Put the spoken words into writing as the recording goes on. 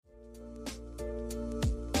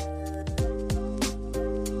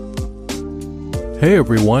Hey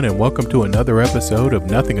everyone, and welcome to another episode of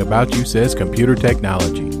Nothing About You Says Computer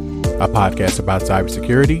Technology, a podcast about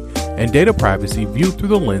cybersecurity and data privacy viewed through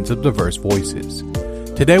the lens of diverse voices.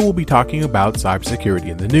 Today we'll be talking about cybersecurity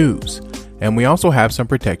in the news, and we also have some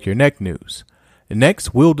Protect Your Neck news.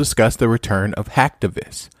 Next, we'll discuss the return of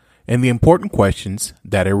Hacktivist and the important questions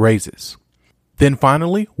that it raises. Then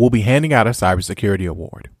finally, we'll be handing out a cybersecurity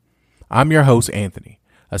award. I'm your host, Anthony,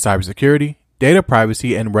 a cybersecurity, data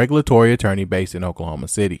privacy, and regulatory attorney based in Oklahoma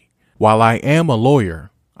City. While I am a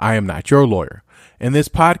lawyer, I am not your lawyer, and this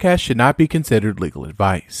podcast should not be considered legal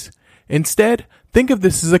advice. Instead, think of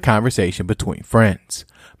this as a conversation between friends.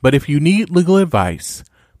 But if you need legal advice,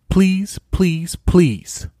 please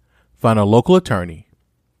find a local attorney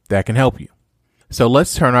that can help you. So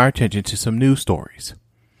let's turn our attention to some news stories.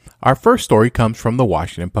 Our first story comes from the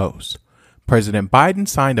Washington Post. President Biden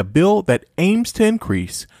signed a bill that aims to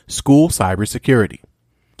increase school cybersecurity.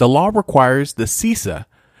 The law requires the CISA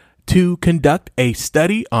to conduct a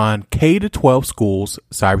study on K-12 schools'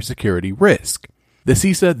 cybersecurity risk. The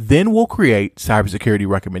CISA then will create cybersecurity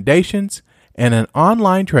recommendations and an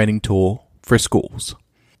online training tool for schools.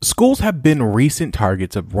 Schools have been recent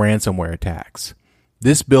targets of ransomware attacks.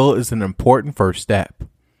 This bill is an important first step.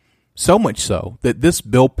 So much so that this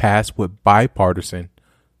bill passed with bipartisan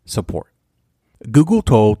support. Google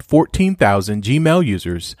told 14,000 Gmail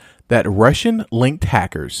users that Russian-linked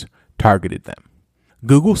hackers targeted them.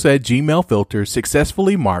 Google said Gmail filters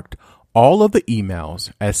successfully marked all of the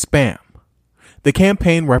emails as spam. The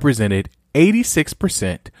campaign represented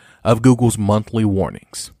 86% of Google's monthly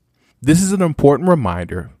warnings. This is an important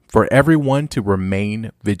reminder for everyone to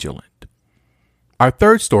remain vigilant. Our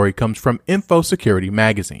third story comes from InfoSecurity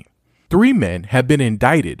magazine. 3 men have been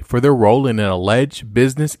indicted for their role in an alleged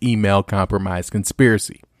business email compromise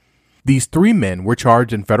conspiracy. These 3 men were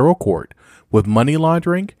charged in federal court with money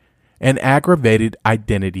laundering and aggravated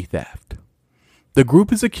identity theft. The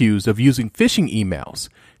group is accused of using phishing emails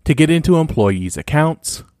to get into employees'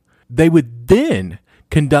 accounts. They would then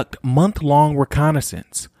conduct month-long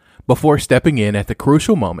reconnaissance before stepping in at the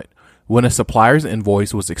crucial moment when a supplier's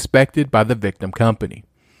invoice was expected by the victim company.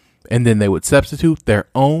 And then they would substitute their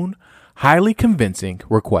own highly convincing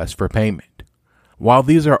request for payment. While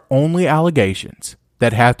these are only allegations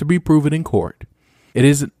that have to be proven in court, it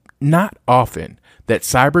is not often that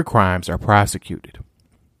cyber crimes are prosecuted.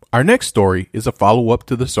 Our next story is a follow-up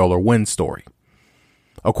to the SolarWinds story.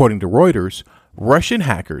 According to Reuters, Russian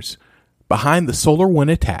hackers behind the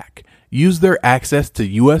SolarWinds attack used their access to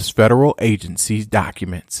U.S. federal agencies'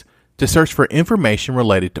 documents to search for information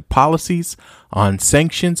related to policies on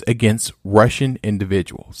sanctions against Russian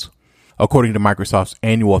individuals. According to Microsoft's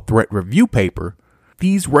annual threat review paper,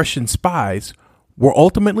 these Russian spies were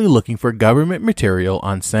ultimately looking for government material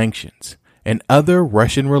on sanctions and other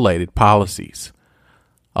Russian-related policies,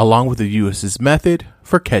 along with the U.S.'s method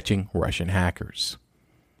for catching Russian hackers.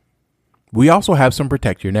 We also have some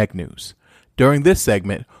Protect Your Neck news. During this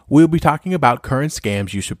segment, we'll be talking about current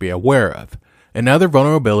scams you should be aware of and other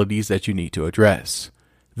vulnerabilities that you need to address.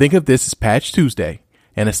 Think of this as Patch Tuesday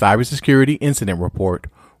and a cybersecurity incident report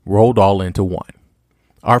rolled all into one.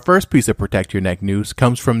 Our first piece of Protect Your Neck news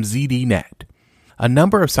comes from ZDNet. A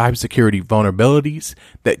number of cybersecurity vulnerabilities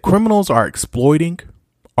that criminals are exploiting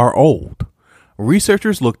are old.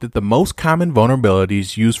 Researchers looked at the most common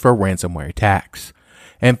vulnerabilities used for ransomware attacks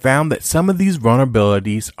and found that some of these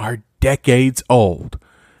vulnerabilities are decades old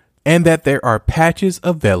and that there are patches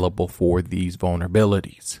available for these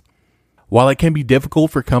vulnerabilities. While it can be difficult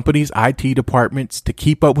for companies' IT departments to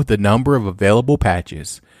keep up with the number of available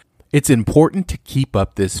patches, it's important to keep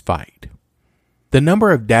up this fight. The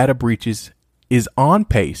number of data breaches is on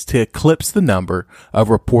pace to eclipse the number of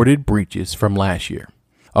reported breaches from last year.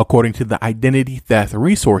 According to the Identity Theft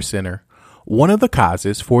Resource Center, one of the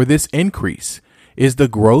causes for this increase is the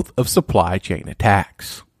growth of supply chain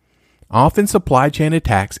attacks. Often supply chain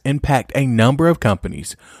attacks impact a number of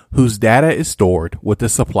companies whose data is stored with the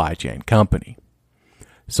supply chain company.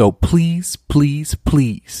 So please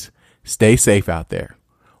stay safe out there.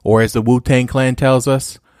 Or as the Wu-Tang Clan tells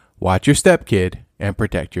us, watch your step, kid, and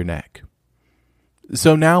protect your neck.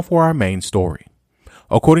 So now for our main story.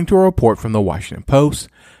 According to a report from the Washington Post,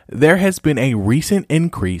 there has been a recent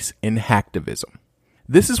increase in hacktivism.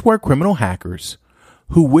 This is where criminal hackers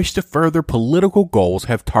who wish to further political goals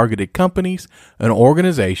have targeted companies and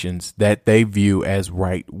organizations that they view as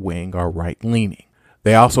right-wing or right-leaning.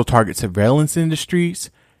 They also target surveillance industries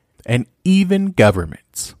and even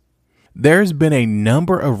governments. There's been a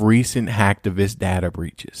number of recent hacktivist data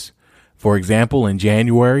breaches. For example, in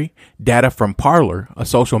January, data from Parler, a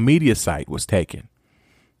social media site, was taken.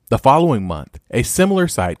 The following month, a similar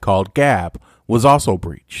site called Gab was also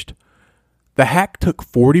breached. The hack took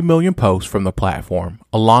 40 million posts from the platform,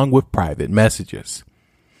 along with private messages.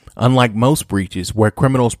 Unlike most breaches where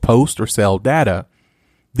criminals post or sell data,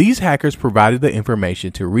 these hackers provided the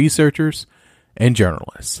information to researchers and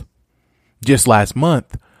journalists. Just last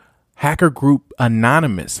month, hacker group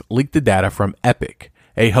Anonymous leaked the data from Epic,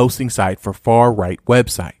 a hosting site for far-right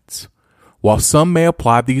websites. While some may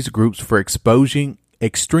applaud these groups for exposing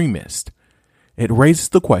extremists, it raises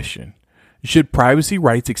the question, should privacy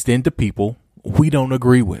rights extend to people we don't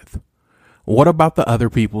agree with? What about the other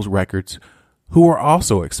people's records who are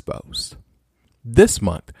also exposed? This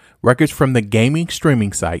month, records from the gaming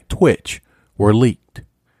streaming site Twitch were leaked.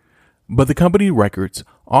 But the company records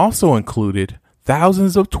also included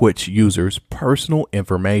thousands of Twitch users' personal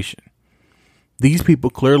information. These people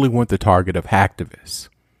clearly weren't the target of hacktivists.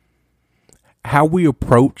 How we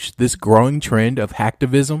approach this growing trend of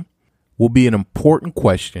hacktivism will be an important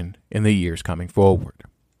question in the years coming forward.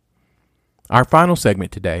 Our final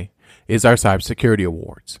segment today is our Cybersecurity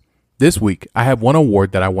Awards. This week, I have one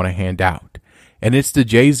award that I want to hand out, and it's the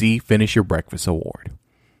Jay-Z Finish Your Breakfast Award.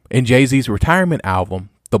 In Jay-Z's retirement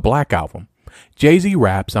album, The Black Album, Jay-Z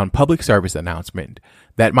raps on public service announcement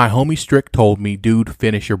that my homie Strick told me, dude,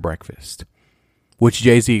 finish your breakfast, which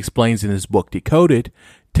Jay-Z explains in his book Decoded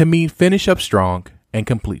to mean finish up strong and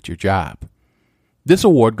complete your job. This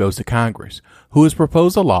award goes to Congress, who has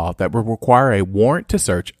proposed a law that will require a warrant to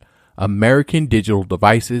search American digital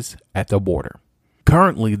devices at the border.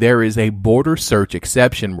 Currently, there is a border search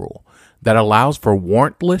exception rule that allows for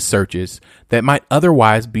warrantless searches that might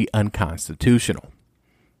otherwise be unconstitutional.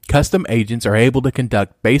 Custom agents are able to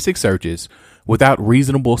conduct basic searches without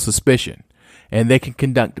reasonable suspicion, and they can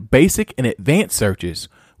conduct basic and advanced searches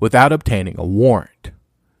without obtaining a warrant.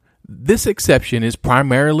 This exception is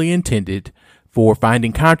primarily intended for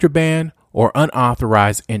finding contraband or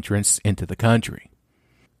unauthorized entrance into the country,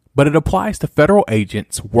 but it applies to federal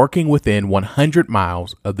agents working within 100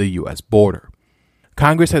 miles of the U.S. border.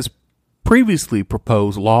 Congress has previously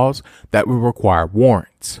proposed laws that would require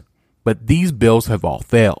warrants, but these bills have all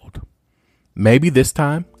failed. Maybe this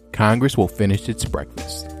time, Congress will finish its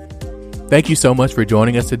breakfast. Thank you so much for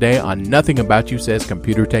joining us today on Nothing About You Says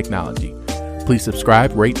Computer Technology. Please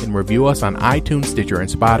subscribe, rate, and review us on iTunes, Stitcher, and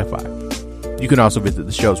Spotify. You can also visit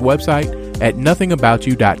the show's website at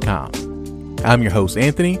nothingaboutyou.com. I'm your host,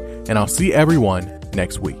 Anthony, and I'll see everyone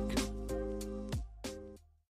next week.